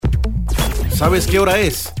¿Sabes qué hora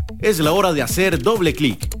es? Es la hora de hacer doble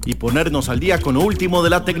clic y ponernos al día con lo último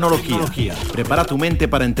de la tecnología. Prepara tu mente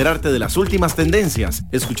para enterarte de las últimas tendencias,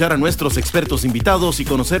 escuchar a nuestros expertos invitados y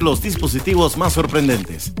conocer los dispositivos más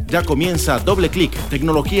sorprendentes. Ya comienza Doble Clic,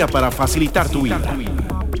 tecnología para facilitar tu vida.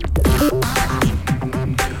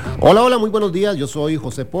 Hola, muy buenos días. Yo soy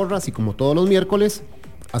José Porras y como todos los miércoles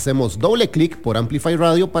hacemos doble clic por Amplify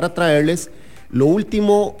Radio para traerles lo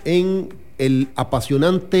último en el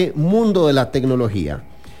apasionante mundo de la tecnología.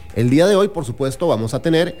 El día de hoy, por supuesto, vamos a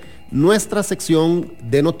tener nuestra sección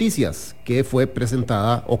de noticias que fue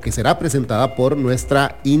presentada o que será presentada por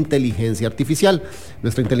nuestra inteligencia artificial.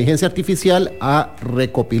 Nuestra inteligencia artificial ha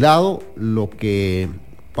recopilado lo que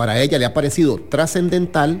para ella le ha parecido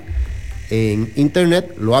trascendental en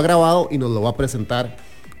internet, lo ha grabado y nos lo va a presentar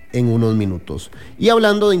en unos minutos. Y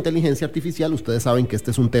hablando de inteligencia artificial, ustedes saben que este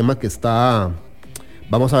es un tema que está,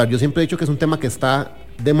 vamos a ver, yo siempre he dicho que es un tema que está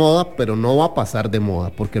de moda, pero no va a pasar de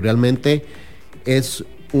moda, porque realmente es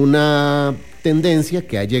una tendencia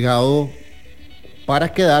que ha llegado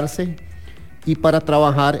para quedarse y para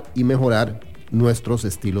trabajar y mejorar nuestros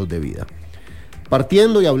estilos de vida.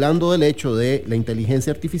 Partiendo y hablando del hecho de la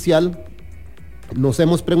inteligencia artificial, nos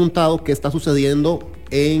hemos preguntado qué está sucediendo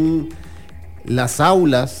en las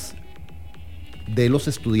aulas de los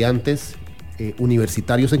estudiantes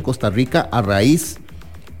universitarios en Costa Rica a raíz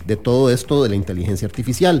de todo esto de la inteligencia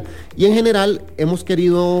artificial. Y en general hemos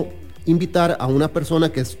querido invitar a una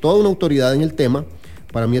persona que es toda una autoridad en el tema.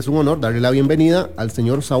 Para mí es un honor darle la bienvenida al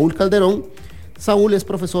señor Saúl Calderón. Saúl es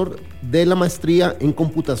profesor de la maestría en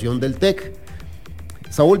computación del TEC.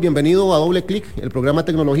 Saúl, bienvenido a Doble Clic, el programa de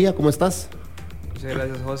tecnología. ¿Cómo estás? Muchas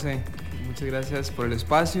gracias, José. Muchas gracias por el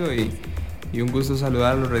espacio y un gusto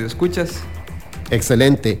saludar a los radioescuchas.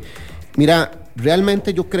 Excelente. Mira,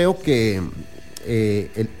 realmente yo creo que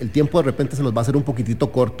el tiempo de repente se nos va a hacer un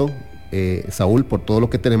poquitito corto, Saúl, por todo lo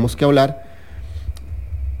que tenemos que hablar,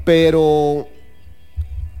 pero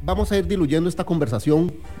vamos a ir diluyendo esta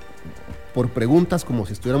conversación por preguntas, como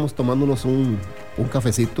si estuviéramos tomándonos un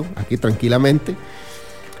cafecito aquí tranquilamente.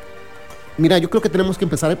 Mira, yo creo que tenemos que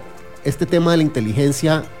empezar este tema de la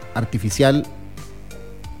inteligencia artificial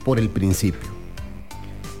por el principio.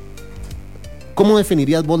 ¿Cómo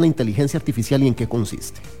definirías vos la inteligencia artificial y en qué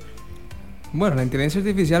consiste? Bueno, la inteligencia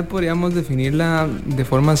artificial podríamos definirla de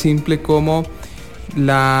forma simple como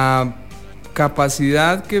la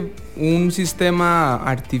capacidad que un sistema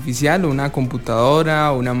artificial, una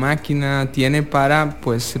computadora o una máquina tiene para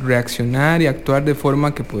reaccionar y actuar de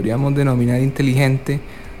forma que podríamos denominar inteligente,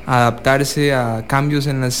 adaptarse a cambios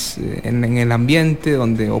en el ambiente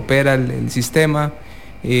donde opera el sistema,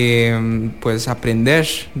 aprender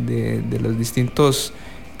de los distintos,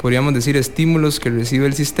 podríamos decir, estímulos que recibe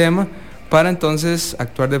el sistema para entonces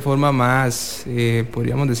actuar de forma más,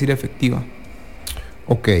 podríamos decir, efectiva.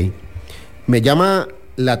 Ok. Me llama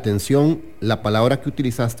la atención la palabra que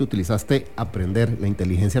utilizaste aprender. La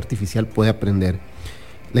inteligencia artificial puede aprender.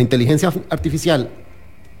 ¿La inteligencia artificial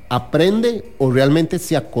aprende o realmente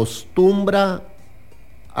se acostumbra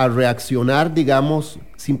a reaccionar, digamos,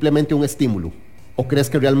 simplemente a un estímulo? ¿O crees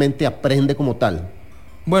que realmente aprende como tal?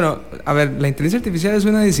 Bueno, a ver, la inteligencia artificial es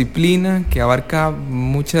una disciplina que abarca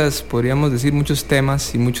podríamos decir, muchos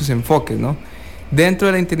temas y muchos enfoques, ¿no? Dentro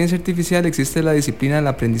de la inteligencia artificial existe la disciplina del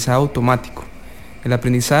aprendizaje automático. El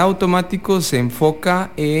aprendizaje automático se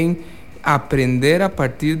enfoca en aprender a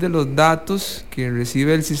partir de los datos que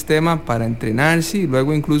recibe el sistema para entrenarse y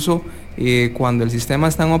luego incluso cuando el sistema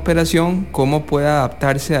está en operación, cómo puede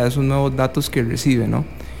adaptarse a esos nuevos datos que recibe, ¿no?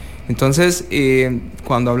 Entonces,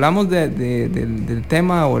 cuando hablamos del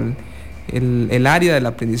tema o el área del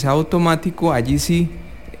aprendizaje automático, allí sí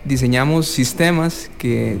diseñamos sistemas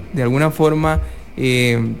que de alguna forma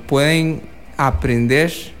pueden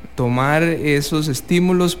aprender, tomar esos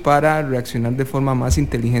estímulos para reaccionar de forma más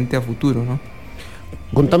inteligente a futuro, ¿no?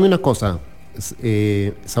 Contame una cosa,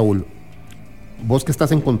 Saúl, vos que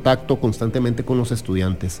estás en contacto constantemente con los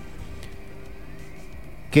estudiantes,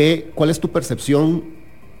 ¿cuál es tu percepción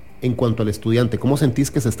en cuanto al estudiante? ¿Cómo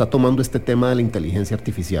sentís que se está tomando este tema de la inteligencia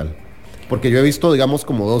artificial? Porque yo he visto, digamos,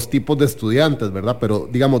 como dos tipos de estudiantes, ¿verdad? Pero,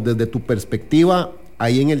 digamos, desde tu perspectiva,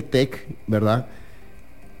 ahí en el TEC, ¿verdad?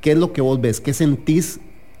 ¿Qué es lo que vos ves? ¿Qué sentís?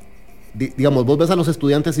 Digamos, vos ves a los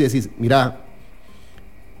estudiantes y decís, mira,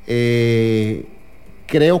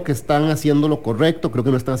 creo que están haciendo lo correcto, creo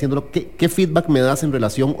que no están haciendo ¿Qué feedback me das en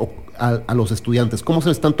relación a los estudiantes? ¿Cómo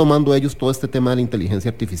se están tomando ellos todo este tema de la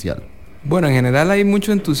inteligencia artificial? Bueno, en general hay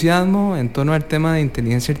mucho entusiasmo en torno al tema de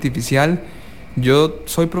inteligencia artificial. Yo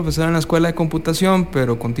soy profesor en la escuela de computación,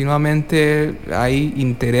 pero continuamente hay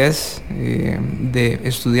interés de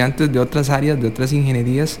estudiantes de otras áreas, de otras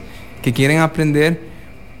ingenierías, que quieren aprender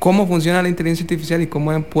cómo funciona la inteligencia artificial y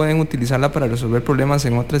cómo pueden utilizarla para resolver problemas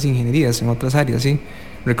en otras ingenierías, en otras áreas, ¿sí?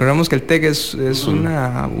 Recordemos que el TEC es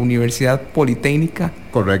una universidad politécnica.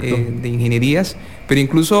 Correcto. De ingenierías, pero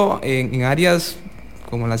incluso en áreas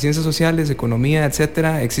como las ciencias sociales, economía,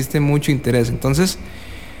 etcétera, existe mucho interés. Entonces,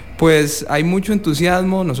 pues hay mucho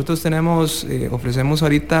entusiasmo. Nosotros ofrecemos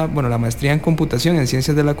ahorita, la maestría en computación, en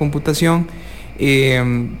ciencias de la computación.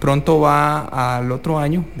 Pronto va al otro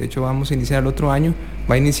año, de hecho vamos a iniciar el otro año,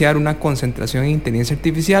 va a iniciar una concentración en inteligencia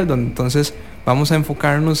artificial, donde entonces vamos a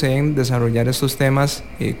enfocarnos en desarrollar estos temas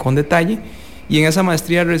con detalle. Y en esa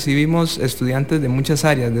maestría recibimos estudiantes de muchas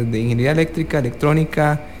áreas, desde ingeniería eléctrica,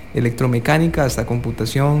 electrónica, electromecánica, hasta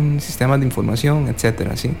computación, sistemas de información,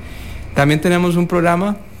 etcétera, ¿sí? También tenemos un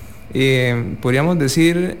programa, podríamos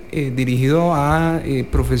decir, dirigido a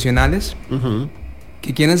profesionales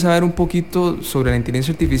que quieren saber un poquito sobre la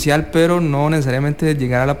inteligencia artificial, pero no necesariamente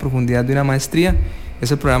llegar a la profundidad de una maestría.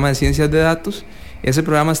 Es el programa de ciencias de datos. Ese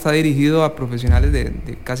programa está dirigido a profesionales de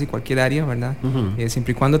casi cualquier área, ¿verdad?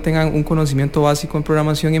 Siempre y cuando tengan un conocimiento básico en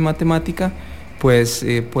programación y en matemática, pues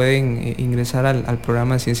pueden ingresar al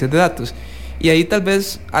programa de ciencias de datos. Y ahí tal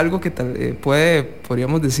vez algo que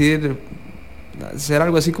podríamos decir, ser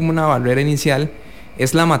algo así como una barrera inicial,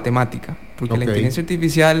 es la matemática. Porque la inteligencia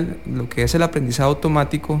artificial, lo que es el aprendizaje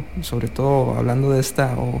automático, sobre todo hablando de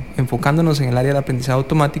o enfocándonos en el área del aprendizaje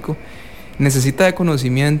automático, necesita de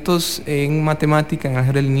conocimientos en matemática, en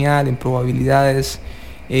álgebra lineal, en probabilidades,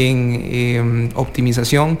 en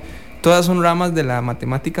optimización. Todas son ramas de la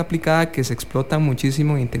matemática aplicada que se explotan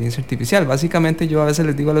muchísimo en inteligencia artificial. Básicamente yo a veces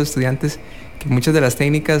les digo a los estudiantes que muchas de las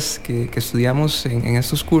técnicas que estudiamos en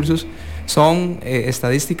estos cursos son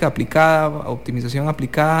estadística aplicada, optimización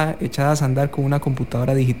aplicada, echadas a andar con una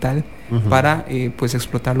computadora digital para pues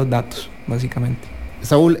explotar los datos, básicamente.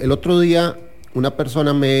 Saúl, el otro día una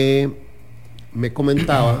persona me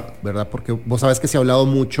comentaba, ¿verdad? Porque vos sabes que se ha hablado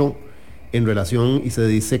mucho en relación y se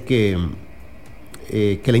dice que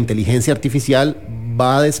la inteligencia artificial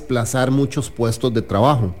va a desplazar muchos puestos de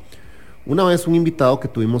trabajo. Una vez un invitado que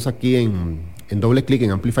tuvimos aquí en Doble Clic,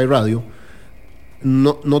 en Amplify Radio,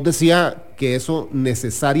 nos decía que eso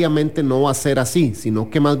necesariamente no va a ser así, sino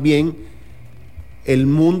que más bien el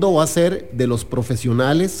mundo va a ser de los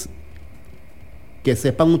profesionales que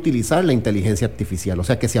sepan utilizar la inteligencia artificial, o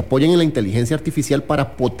sea, que se apoyen en la inteligencia artificial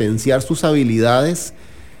para potenciar sus habilidades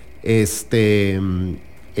en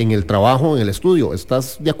el trabajo, en el estudio.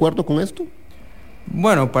 ¿Estás de acuerdo con esto?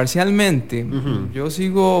 Bueno, parcialmente. Yo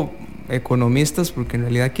sigo economistas porque en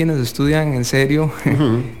realidad quienes estudian en serio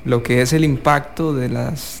lo que es el impacto de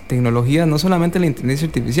las tecnologías, no solamente la inteligencia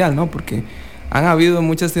artificial, ¿no? Porque han habido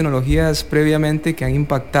muchas tecnologías previamente que han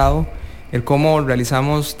impactado el cómo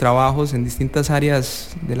realizamos trabajos en distintas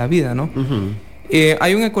áreas de la vida, ¿no?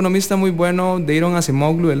 Hay un economista muy bueno, Daron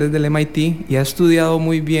Acemoglu, él es del MIT y ha estudiado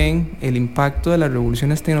muy bien el impacto de las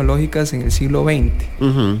revoluciones tecnológicas en el siglo XX.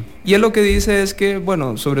 Y él lo que dice es que,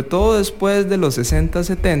 bueno, sobre todo después de los 60,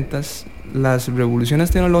 70, las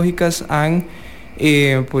revoluciones tecnológicas han,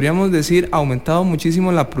 podríamos decir, aumentado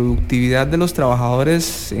muchísimo la productividad de los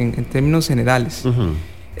trabajadores en términos generales.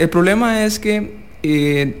 El problema es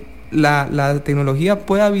que la tecnología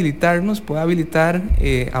puede habilitar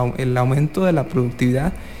el aumento de la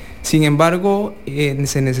productividad. Sin embargo,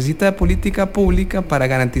 se necesita de política pública para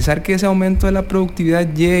garantizar que ese aumento de la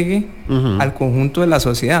productividad llegue al conjunto de la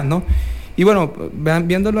sociedad, ¿no? Y bueno,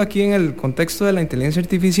 viéndolo aquí en el contexto de la inteligencia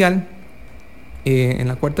artificial, en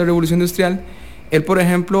la cuarta revolución industrial, él, por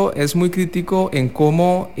ejemplo, es muy crítico en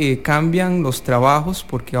cómo cambian los trabajos,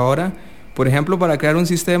 porque ahora, por ejemplo, para crear un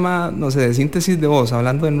sistema, no sé, de síntesis de voz,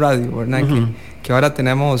 hablando en radio, ¿verdad? Que ahora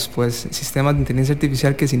tenemos, pues, sistemas de inteligencia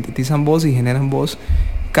artificial que sintetizan voz y generan voz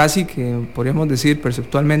casi que, podríamos decir,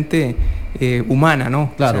 perceptualmente humana,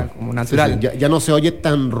 ¿no? Claro. O sea, como natural. Sí. Ya no se oye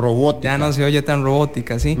tan robótica. Ya no se oye tan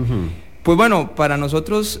robótica, ¿sí? Pues bueno, para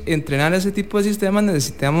nosotros entrenar ese tipo de sistemas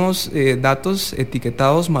necesitamos datos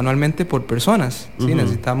etiquetados manualmente por personas, ¿sí?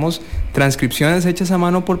 Necesitamos transcripciones hechas a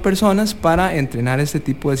mano por personas para entrenar este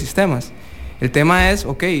tipo de sistemas. El tema es,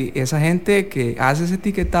 esa gente que hace ese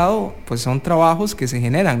etiquetado, pues son trabajos que se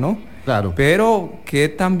generan, ¿no? Claro. Pero ¿qué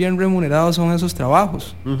tan bien remunerados son esos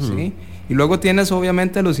trabajos? ¿Sí? Y luego tienes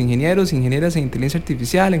obviamente a los ingenieros, ingenieras en inteligencia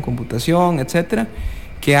artificial, en computación, etcétera,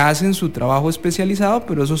 que hacen su trabajo especializado,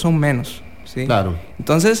 pero esos son menos, ¿sí? Claro.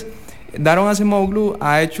 Entonces, Daron Acemoglu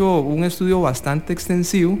ha hecho un estudio bastante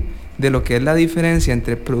extensivo de lo que es la diferencia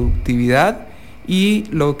entre productividad y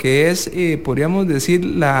lo que es, podríamos decir,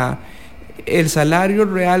 el salario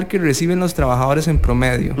real que reciben los trabajadores en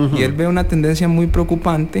promedio. Y él ve una tendencia muy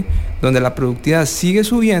preocupante donde la productividad sigue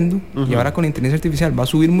subiendo y ahora con la inteligencia artificial va a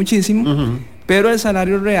subir muchísimo, pero el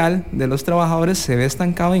salario real de los trabajadores se ve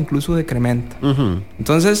estancado e incluso decrementa.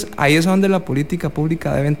 Entonces ahí es donde la política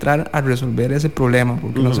pública debe entrar a resolver ese problema,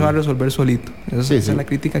 porque no se va a resolver solito. Esa es la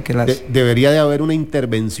crítica que debería de haber una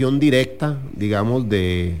intervención directa, digamos,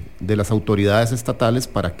 de las autoridades estatales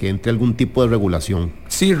para que entre algún tipo de regulación.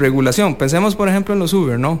 Sí, regulación. Pensemos por ejemplo en los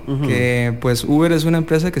Uber, ¿no? Que pues Uber es una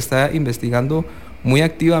empresa que está investigando muy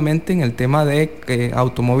activamente en el tema de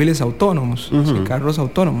automóviles autónomos, carros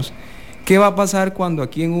autónomos. ¿Qué va a pasar cuando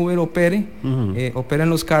aquí en Uber operen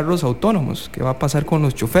los carros autónomos? ¿Qué va a pasar con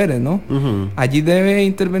los choferes, no? Allí debe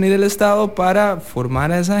intervenir el Estado para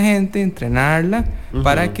formar a esa gente, entrenarla,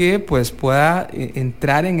 para que pues pueda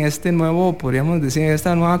entrar en este nuevo, podríamos decir,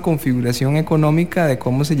 esta nueva configuración económica de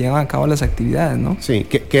cómo se llevan a cabo las actividades, ¿no? Sí,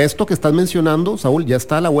 que esto que estás mencionando, Saúl, ya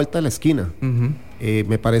está a la vuelta de la esquina.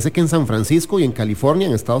 Me parece que en San Francisco y en California,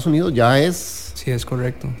 en Estados Unidos, ya es... Sí, es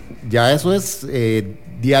correcto. Ya eso es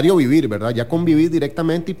diario vivir, ¿verdad? Ya convivís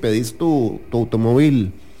directamente y pedís tu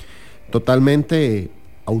automóvil totalmente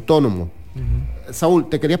autónomo. Saúl,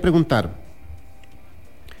 te quería preguntar,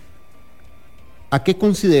 ¿a qué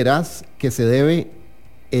consideras que se debe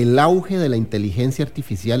el auge de la inteligencia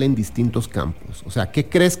artificial en distintos campos? O sea, ¿qué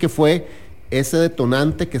crees que fue ese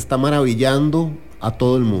detonante que está maravillando a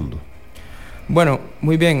todo el mundo? Bueno,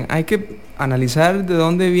 muy bien, hay que analizar de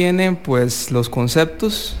dónde vienen pues los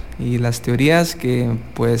conceptos y las teorías que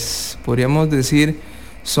pues podríamos decir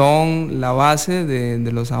son la base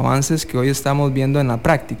de los avances que hoy estamos viendo en la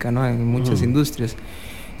práctica, ¿no? En muchas industrias.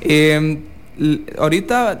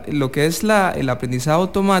 Ahorita lo que es el aprendizaje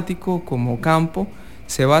automático como campo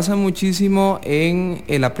se basa muchísimo en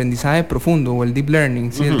el aprendizaje profundo o el deep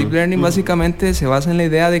learning, ¿sí? El deep learning básicamente se basa en la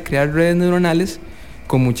idea de crear redes neuronales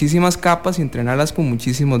con muchísimas capas y entrenarlas con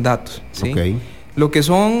muchísimos datos, ¿sí? Lo que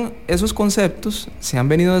son esos conceptos se han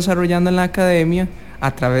venido desarrollando en la academia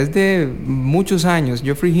a través de muchos años.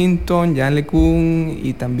 Geoffrey Hinton, Jan LeCun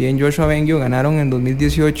y también Joshua Bengio ganaron en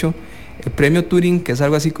 2018 el premio Turing, que es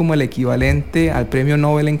algo así como el equivalente al premio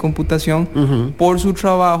Nobel en computación, por su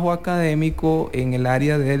trabajo académico en el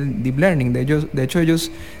área del deep learning. De hecho,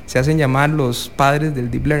 ellos se hacen llamar los padres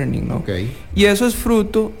del deep learning, ¿no? Y eso es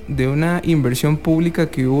fruto de una inversión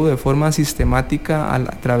pública que hubo de forma sistemática a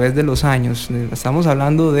través de los años. Estamos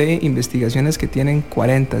hablando de investigaciones que tienen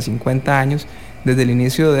 40, 50 años desde el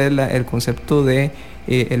inicio del concepto de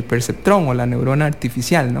el perceptrón o la neurona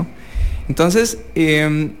artificial, ¿no? Entonces,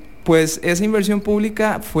 pues esa inversión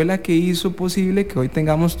pública fue la que hizo posible que hoy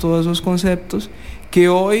tengamos todos esos conceptos, que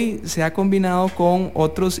hoy se ha combinado con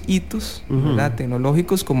otros hitos, ¿verdad?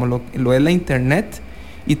 Tecnológicos como lo es la internet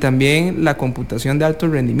y también la computación de alto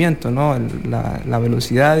rendimiento, ¿no? La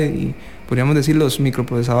velocidad y podríamos decir los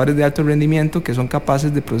microprocesadores de alto rendimiento que son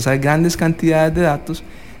capaces de procesar grandes cantidades de datos.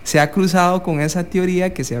 Se ha cruzado con esa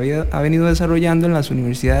teoría que ha venido desarrollando en las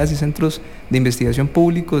universidades y centros de investigación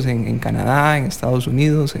públicos en Canadá, en Estados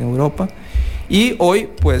Unidos, en Europa. Y hoy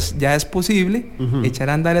pues ya es posible echar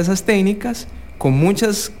a andar esas técnicas con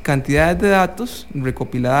muchas cantidades de datos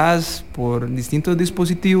recopiladas por distintos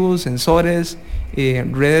dispositivos, sensores,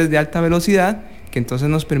 redes de alta velocidad, que entonces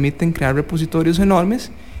nos permiten crear repositorios enormes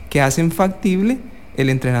que hacen factible el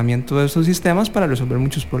entrenamiento de esos sistemas para resolver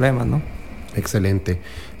muchos problemas, ¿no? Excelente.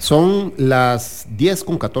 Son las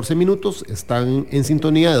 10:14, están en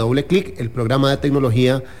sintonía de Doble Clic, el programa de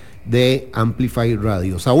tecnología de Amplify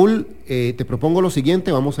Radio. Saúl, te propongo lo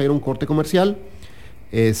siguiente, vamos a ir a un corte comercial.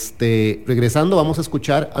 Regresando vamos a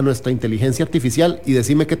escuchar a nuestra inteligencia artificial y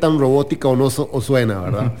decime qué tan robótica o no os suena,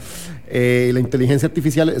 ¿verdad? La inteligencia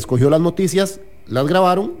artificial escogió las noticias, las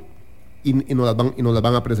grabaron y nos las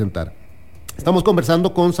van a presentar. Estamos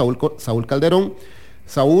conversando con Saúl Calderón.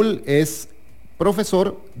 Saúl es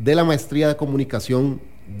profesor de la maestría de comunicación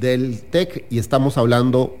del TEC y estamos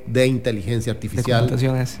hablando de inteligencia artificial. De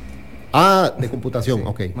computaciones. De computación, sí.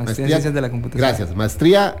 Ok. Maestría en ciencias de la computación. Gracias.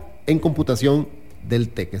 Maestría en computación del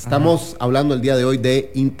TEC. Estamos hablando el día de hoy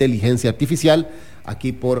de inteligencia artificial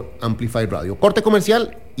aquí por Amplify Radio. Corte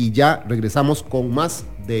comercial y ya regresamos con más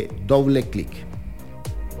de Doble Clic.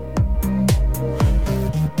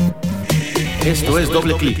 Esto es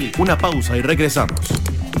Doble Clic. Una pausa y regresamos.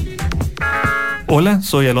 Hola,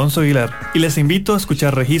 soy Alonso Aguilar y les invito a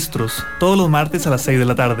escuchar Registros todos los martes a las 6 de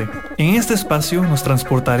la tarde. En este espacio nos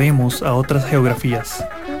transportaremos a otras geografías,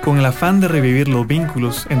 con el afán de revivir los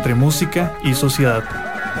vínculos entre música y sociedad.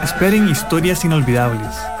 Esperen historias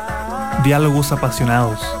inolvidables, diálogos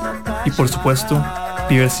apasionados y, por supuesto,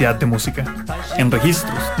 diversidad de música. En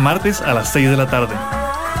Registros, martes a las 6 de la tarde.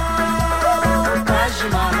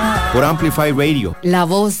 por Amplify Radio. La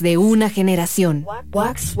voz de una generación.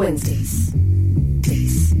 Wax Wednesdays.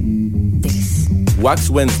 Wax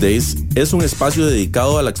Wednesdays es un espacio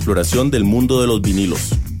dedicado a la exploración del mundo de los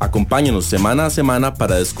vinilos. Acompáñanos semana a semana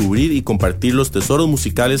para descubrir y compartir los tesoros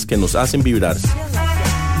musicales que nos hacen vibrar.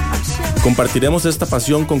 Compartiremos esta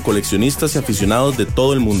pasión con coleccionistas y aficionados de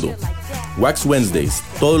todo el mundo. Wax Wednesdays,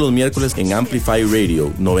 todos los miércoles en Amplify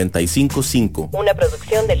Radio 95.5. Una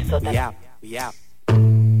producción del sótano.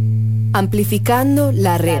 Amplificando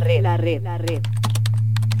la red.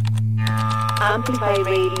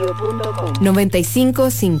 AmplifyRadio.com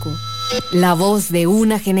 95.5. La voz de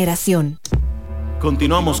una generación.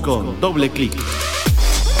 Continuamos con Doble Clic.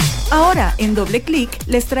 Ahora, en Doble Clic,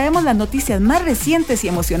 les traemos las noticias más recientes y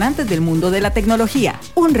emocionantes del mundo de la tecnología.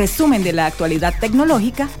 Un resumen de la actualidad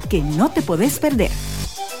tecnológica que no te podés perder.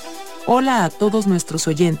 Hola a todos nuestros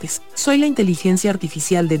oyentes, soy la Inteligencia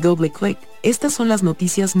Artificial de Doble Clic. Estas son las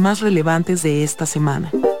noticias más relevantes de esta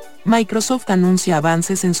semana. Microsoft anuncia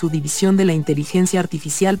avances en su división de la inteligencia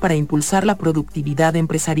artificial para impulsar la productividad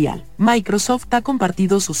empresarial. Microsoft ha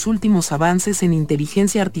compartido sus últimos avances en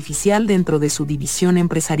inteligencia artificial dentro de su división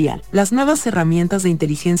empresarial. Las nuevas herramientas de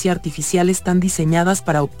inteligencia artificial están diseñadas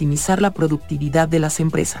para optimizar la productividad de las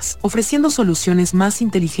empresas, ofreciendo soluciones más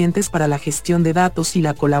inteligentes para la gestión de datos y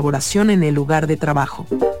la colaboración en el lugar de trabajo.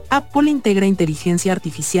 Apple integra inteligencia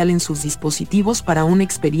artificial en sus dispositivos para una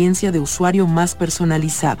experiencia de usuario más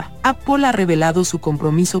personalizada. Apple ha revelado su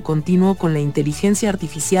compromiso continuo con la inteligencia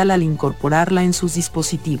artificial al incorporarla en sus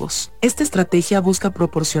dispositivos. Esta estrategia busca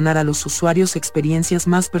proporcionar a los usuarios experiencias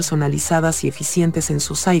más personalizadas y eficientes en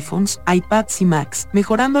sus iPhones, iPads y Macs,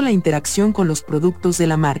 mejorando la interacción con los productos de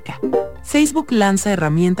la marca. Facebook lanza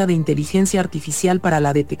herramienta de inteligencia artificial para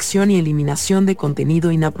la detección y eliminación de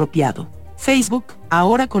contenido inapropiado. Facebook,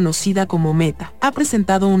 ahora conocida como Meta, ha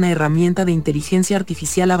presentado una herramienta de inteligencia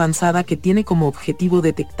artificial avanzada que tiene como objetivo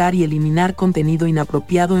detectar y eliminar contenido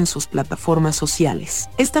inapropiado en sus plataformas sociales.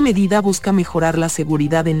 Esta medida busca mejorar la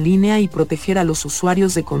seguridad en línea y proteger a los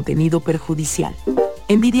usuarios de contenido perjudicial.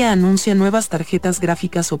 Nvidia anuncia nuevas tarjetas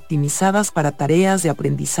gráficas optimizadas para tareas de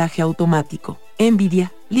aprendizaje automático.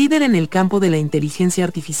 Nvidia, líder en el campo de la inteligencia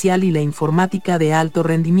artificial y la informática de alto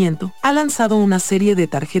rendimiento, ha lanzado una serie de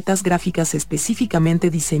tarjetas gráficas específicamente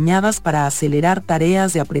diseñadas para acelerar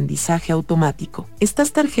tareas de aprendizaje automático.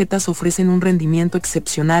 Estas tarjetas ofrecen un rendimiento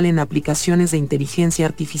excepcional en aplicaciones de inteligencia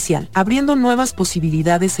artificial, abriendo nuevas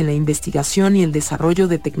posibilidades en la investigación y el desarrollo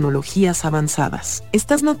de tecnologías avanzadas.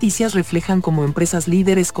 Estas noticias reflejan cómo empresas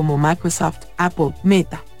líderes como Microsoft, Apple,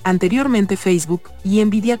 Meta, anteriormente Facebook, y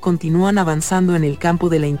Nvidia continúan avanzando en el campo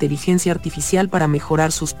de la inteligencia artificial para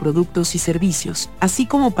mejorar sus productos y servicios, así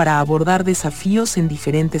como para abordar desafíos en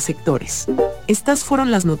diferentes sectores. Estas fueron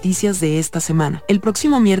las noticias de esta semana. El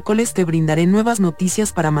próximo miércoles te brindaré nuevas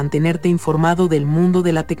noticias para mantenerte informado del mundo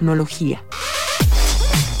de la tecnología.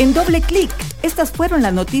 En Doble Clic, estas fueron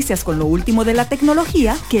las noticias con lo último de la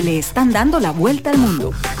tecnología que le están dando la vuelta al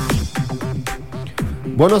mundo.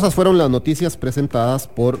 Bueno, esas fueron las noticias presentadas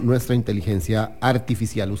por nuestra inteligencia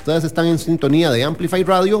artificial. Ustedes están en sintonía de Amplify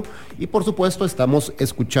Radio y por supuesto estamos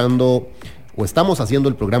escuchando o estamos haciendo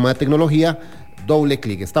el programa de tecnología Doble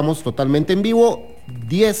Clic. Estamos totalmente en vivo,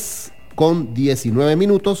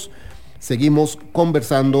 10:19. Seguimos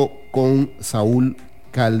conversando con Saúl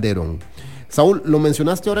Calderón. Saúl, lo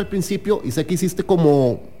mencionaste ahora al principio y sé que hiciste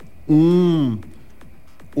como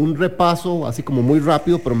un repaso así como muy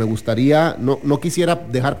rápido, pero me gustaría, no quisiera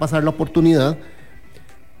dejar pasar la oportunidad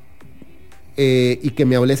y que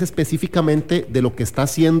me hables específicamente de lo que está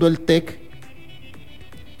haciendo el TEC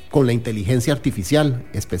con la inteligencia artificial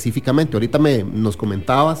específicamente. Ahorita nos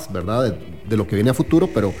comentabas, ¿verdad?, de lo que viene a futuro,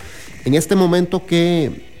 pero en este momento,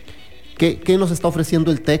 ¿qué nos está ofreciendo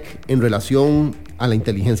el TEC en relación a la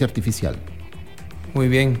inteligencia artificial? Muy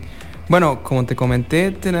bien. Bueno, como te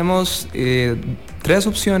comenté, tenemos 3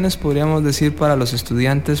 opciones, podríamos decir, para los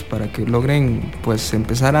estudiantes para que logren pues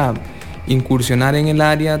empezar a incursionar en el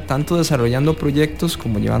área, tanto desarrollando proyectos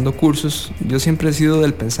como llevando cursos. Yo siempre he sido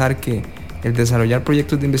del pensar que el desarrollar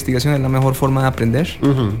proyectos de investigación es la mejor forma de aprender,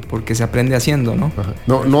 porque se aprende haciendo, ¿no?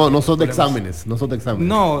 No sos de exámenes,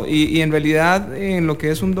 No, y en realidad en lo que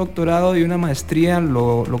es un doctorado y una maestría,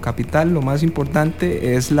 lo capital, lo más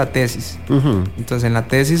importante es la tesis. Entonces en la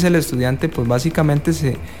tesis el estudiante pues básicamente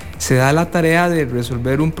se da la tarea de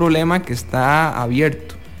resolver un problema que está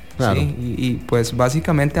abierto, claro. ¿Sí? Y pues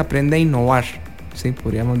básicamente aprende a innovar, ¿sí?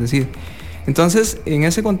 Podríamos decir. Entonces, en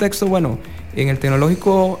ese contexto, bueno, en el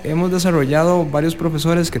tecnológico hemos desarrollado varios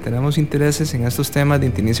profesores que tenemos intereses en estos temas de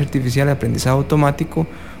inteligencia artificial y aprendizaje automático,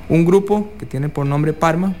 un grupo que tiene por nombre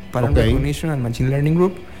Parma, Pattern Recognition and Machine Learning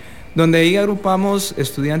Group, donde ahí agrupamos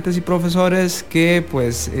estudiantes y profesores que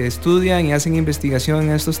pues estudian y hacen investigación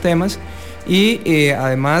en estos temas, y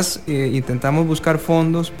además intentamos buscar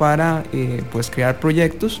fondos para pues crear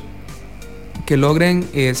proyectos que logren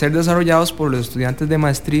ser desarrollados por los estudiantes de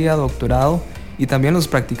maestría, doctorado y también los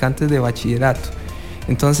practicantes de bachillerato.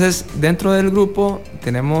 Entonces, dentro del grupo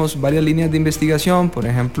tenemos varias líneas de investigación. Por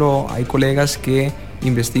ejemplo, hay colegas que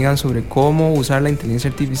investigan sobre cómo usar la inteligencia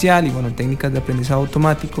artificial y técnicas de aprendizaje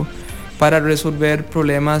automático para resolver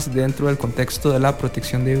problemas dentro del contexto de la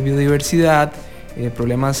protección de biodiversidad,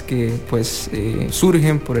 problemas que pues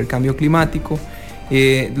surgen por el cambio climático.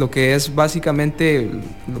 Lo que es básicamente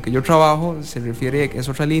lo que yo trabajo se refiere, es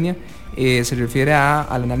otra línea, se refiere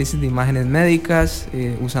al análisis de imágenes médicas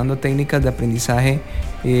usando técnicas de aprendizaje,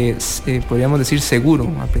 podríamos decir seguro,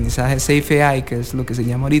 aprendizaje Safe AI, que es lo que se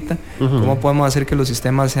llama ahorita. Cómo podemos hacer que los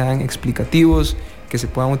sistemas sean explicativos, que se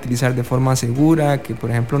puedan utilizar de forma segura, que por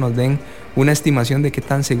ejemplo nos den una estimación de qué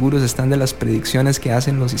tan seguros están de las predicciones que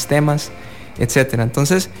hacen los sistemas, etcétera.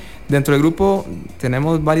 Entonces, dentro del grupo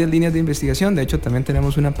tenemos varias líneas de investigación. De hecho, también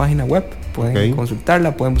tenemos una página web. Pueden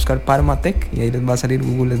consultarla, pueden buscar Parmatech y ahí les va a salir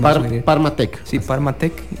Google. Parmatech. Sí,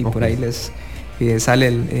 Parmatech, y por ahí les sale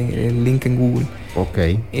el link en Google.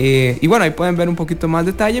 Y bueno, ahí pueden ver un poquito más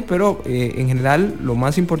detalle, pero en general lo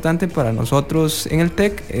más importante para nosotros en el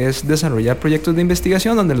TEC es desarrollar proyectos de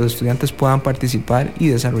investigación donde los estudiantes puedan participar y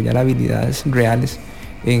desarrollar habilidades reales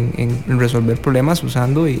en resolver problemas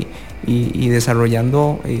usando y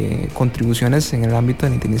desarrollando contribuciones en el ámbito de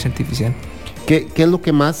la inteligencia artificial. ¿Qué es lo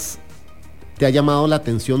que más te ha llamado la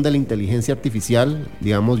atención de la inteligencia artificial?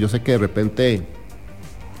 Digamos, yo sé que de repente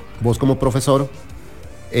vos como profesor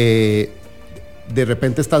de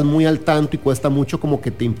repente estás muy al tanto y cuesta mucho como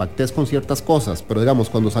que te impactes con ciertas cosas, pero digamos,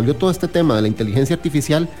 cuando salió todo este tema de la inteligencia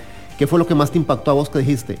artificial, ¿qué fue lo que más te impactó a vos que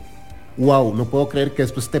dijiste? Wow, no puedo creer que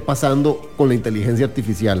esto esté pasando con la inteligencia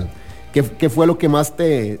artificial. ¿Qué fue lo que más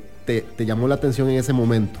te llamó la atención en ese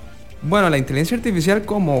momento? Bueno, la inteligencia artificial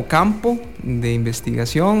como campo de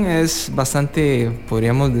investigación es bastante,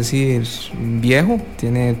 podríamos decir, viejo.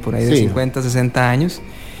 Tiene por ahí de 50, 60 años.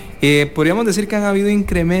 Podríamos decir que han habido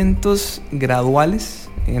incrementos graduales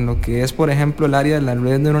en lo que es, por ejemplo, el área de las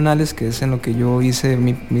redes neuronales, que es en lo que yo hice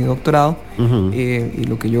mi doctorado, y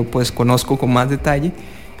lo que yo pues conozco con más detalle.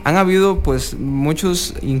 Han habido pues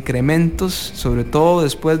muchos incrementos, sobre todo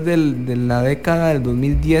después de la década del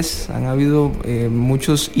 2010, han habido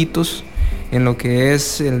muchos hitos en lo que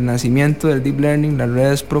es el nacimiento del deep learning, las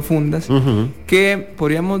redes profundas, que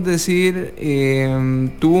podríamos decir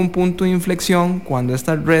tuvo un punto de inflexión cuando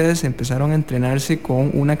estas redes empezaron a entrenarse con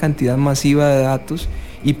una cantidad masiva de datos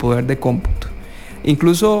y poder de cómputo.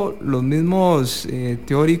 Incluso los mismos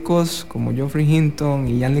teóricos como Geoffrey Hinton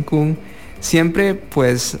y Yann LeCun siempre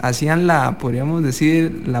pues hacían podríamos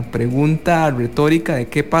decir, la pregunta retórica de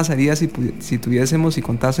qué pasaría si tuviésemos y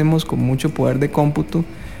contásemos con mucho poder de cómputo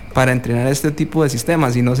para entrenar este tipo de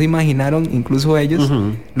sistemas, y no se imaginaron incluso ellos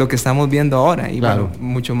lo que estamos viendo ahora, y claro, bueno,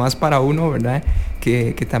 mucho más para uno, ¿verdad?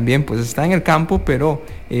 Que también pues está en el campo, pero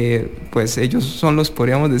pues ellos son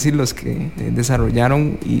podríamos decir, los que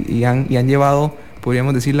desarrollaron y han llevado,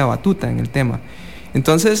 podríamos decir, la batuta en el tema.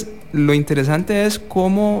 Entonces, lo interesante es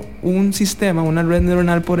cómo un sistema, una red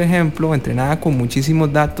neuronal, por ejemplo, entrenada con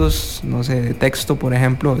muchísimos datos, no sé, de texto, por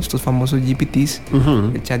ejemplo, estos famosos GPTs,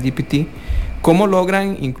 el chat GPT, cómo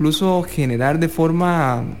logran incluso generar de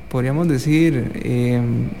forma, podríamos decir,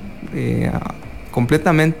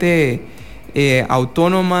 completamente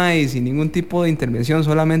autónoma y sin ningún tipo de intervención,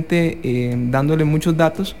 solamente dándole muchos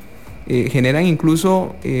datos, generan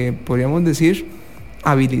incluso, podríamos decir,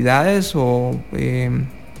 habilidades o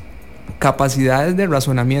capacidades de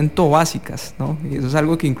razonamiento básicas, ¿no? Y eso es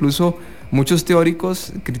algo que incluso muchos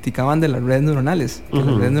teóricos criticaban de las redes neuronales, que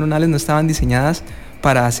las redes neuronales no estaban diseñadas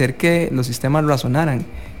para hacer que los sistemas razonaran.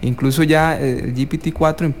 Incluso ya el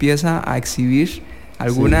GPT-4 empieza a exhibir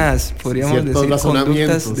algunas, podríamos decir,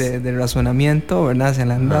 conductas de razonamiento, ¿verdad? Se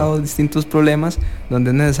le han dado distintos problemas donde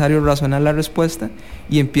es necesario razonar la respuesta,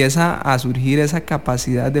 y empieza a surgir esa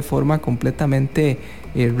capacidad de forma completamente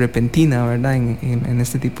repentina, ¿verdad? En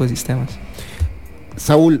este tipo de sistemas.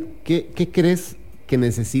 Saúl, ¿qué crees que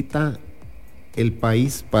necesita el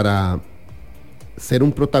país para ser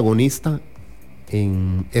un protagonista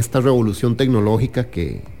en esta revolución tecnológica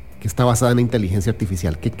que está basada en la inteligencia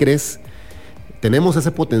artificial? ¿Qué crees? ¿Tenemos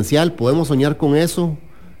ese potencial? ¿Podemos soñar con eso?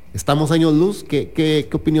 ¿Estamos años luz? ¿Qué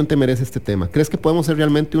opinión te merece este tema? ¿Crees que podemos ser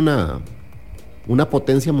realmente una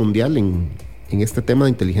potencia mundial en este tema de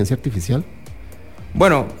inteligencia artificial?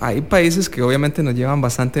 Bueno, hay países que obviamente nos llevan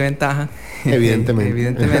bastante ventaja.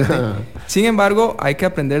 Evidentemente. Sin embargo, hay que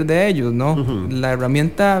aprender de ellos, ¿no? La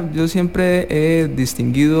herramienta, yo siempre he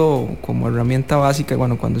distinguido como herramienta básica,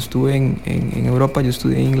 bueno, cuando estuve en Europa, yo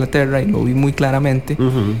estudié en Inglaterra y lo vi muy claramente.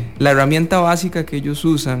 La herramienta básica que ellos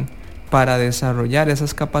usan para desarrollar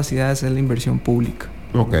esas capacidades es la inversión pública.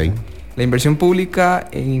 La inversión pública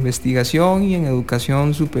en investigación y en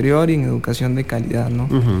educación superior y en educación de calidad, ¿no?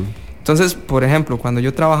 Entonces, por ejemplo, cuando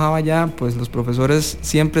yo trabajaba allá, pues los profesores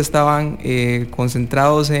siempre estaban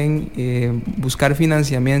concentrados en buscar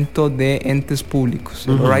financiamiento de entes públicos,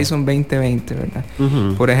 el Horizon 2020, ¿verdad?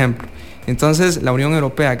 Por ejemplo. Entonces, la Unión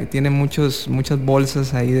Europea, que tiene muchas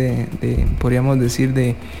bolsas ahí podríamos decir,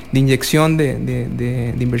 de inyección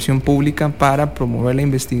de inversión pública para promover la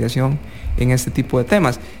investigación en este tipo de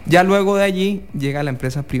temas. Ya luego de allí llega la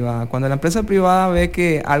empresa privada. Cuando la empresa privada ve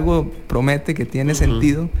que algo promete, que tiene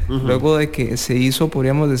sentido, luego de que se hizo,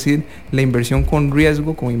 podríamos decir, la inversión con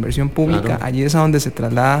riesgo, con inversión pública, allí es a donde se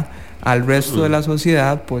traslada al resto de la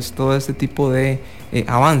sociedad, pues todo este tipo de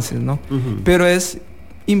avances, ¿no? Pero es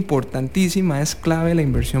importantísima, es clave la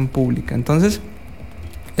inversión pública. Entonces,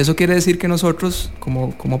 eso quiere decir que nosotros,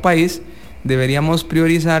 como país, deberíamos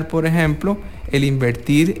priorizar, por ejemplo, el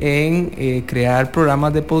invertir en crear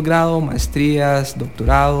programas de posgrado, maestrías,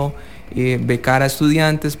 doctorado, becar a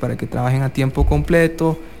estudiantes para que trabajen a tiempo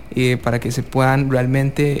completo, para que se puedan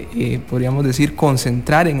realmente, podríamos decir,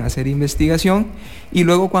 concentrar en hacer investigación, y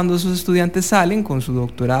luego cuando esos estudiantes salen con su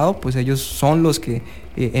doctorado, pues ellos son los que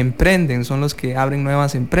emprenden, son los que abren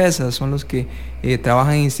nuevas empresas, son los que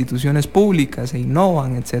trabajan en instituciones públicas e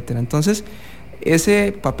innovan, etcétera. Entonces,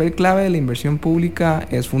 ese papel clave de la inversión pública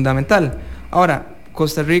es fundamental. Ahora,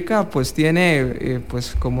 Costa Rica pues tiene,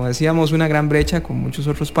 pues como decíamos, una gran brecha con muchos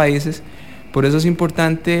otros países. Por eso es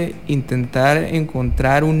importante intentar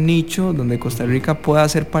encontrar un nicho donde Costa Rica pueda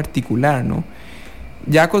ser particular, ¿no?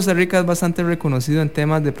 Ya Costa Rica es bastante reconocido en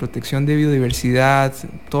temas de protección de biodiversidad,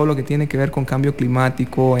 todo lo que tiene que ver con cambio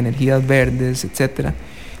climático, energías verdes, etcétera.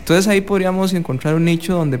 Entonces ahí podríamos encontrar un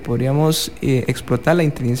nicho donde podríamos explotar la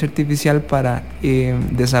inteligencia artificial para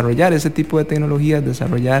desarrollar ese tipo de tecnologías,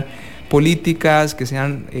 desarrollar políticas que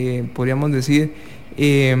sean, podríamos decirle,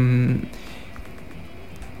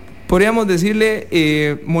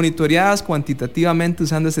 monitoreadas cuantitativamente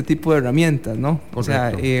usando este tipo de herramientas, ¿no? Correcto. O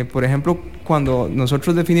sea, por ejemplo, cuando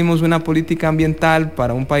nosotros definimos una política ambiental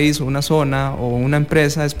para un país o una zona o una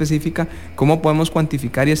empresa específica, ¿cómo podemos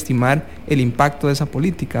cuantificar y estimar el impacto de esa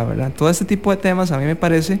política, verdad? Todo este tipo de temas a mí me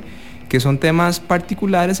parece que son temas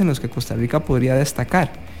particulares en los que Costa Rica podría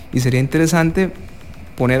destacar, y sería interesante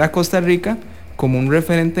poner a Costa Rica como un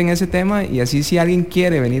referente en ese tema, y así si alguien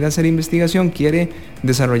quiere venir a hacer investigación, quiere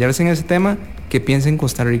desarrollarse en ese tema, que piense en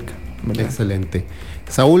Costa Rica, ¿verdad? Excelente.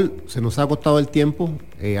 Saúl, se nos ha agotado el tiempo,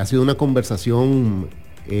 ha sido una conversación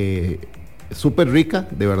súper rica,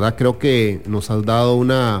 de verdad creo que nos has dado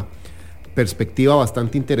una perspectiva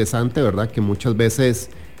bastante interesante, ¿verdad? Que muchas veces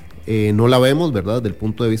no la vemos, ¿verdad? Desde el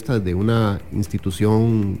punto de vista de una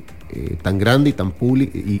institución tan grande y tan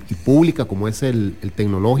pública como es el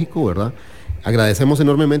tecnológico, ¿verdad? Agradecemos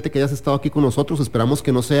enormemente que hayas estado aquí con nosotros. Esperamos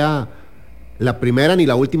que no sea la primera ni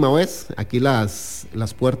la última vez. Aquí las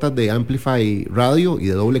puertas de Amplify Radio y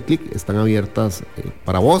de Doble Click están abiertas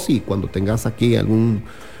para vos, y cuando tengas aquí algún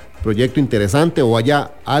proyecto interesante o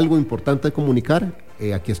haya algo importante de comunicar,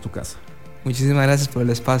 aquí es tu casa. Muchísimas gracias por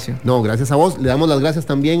el espacio. No, gracias a vos. Le damos las gracias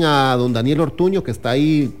también a don Daniel Ortuño, que está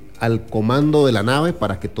ahí al comando de la nave,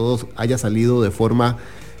 para que todo haya salido de forma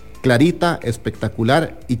clarita,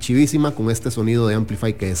 espectacular y chivísima, con este sonido de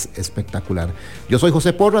Amplify que es espectacular. Yo soy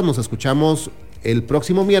José Porras, nos escuchamos el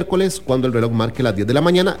próximo miércoles cuando el reloj marque las 10 de la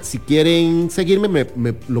mañana. Si quieren seguirme,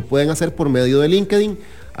 me lo pueden hacer por medio de LinkedIn.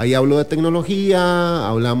 Ahí hablo de tecnología,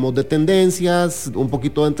 hablamos de tendencias, un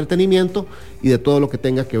poquito de entretenimiento y de todo lo que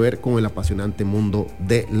tenga que ver con el apasionante mundo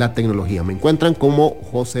de la tecnología. Me encuentran como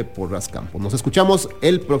José Porras Campos. Nos escuchamos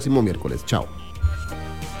el próximo miércoles. Chao.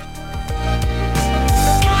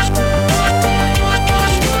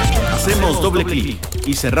 Hacemos doble clic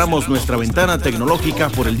y cerramos nuestra ventana tecnológica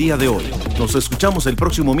por el día de hoy. Nos escuchamos el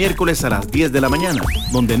próximo miércoles a las 10 de la mañana,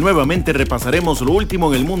 donde nuevamente repasaremos lo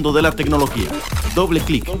último en el mundo de la tecnología. Doble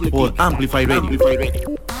clic por Amplify Radio.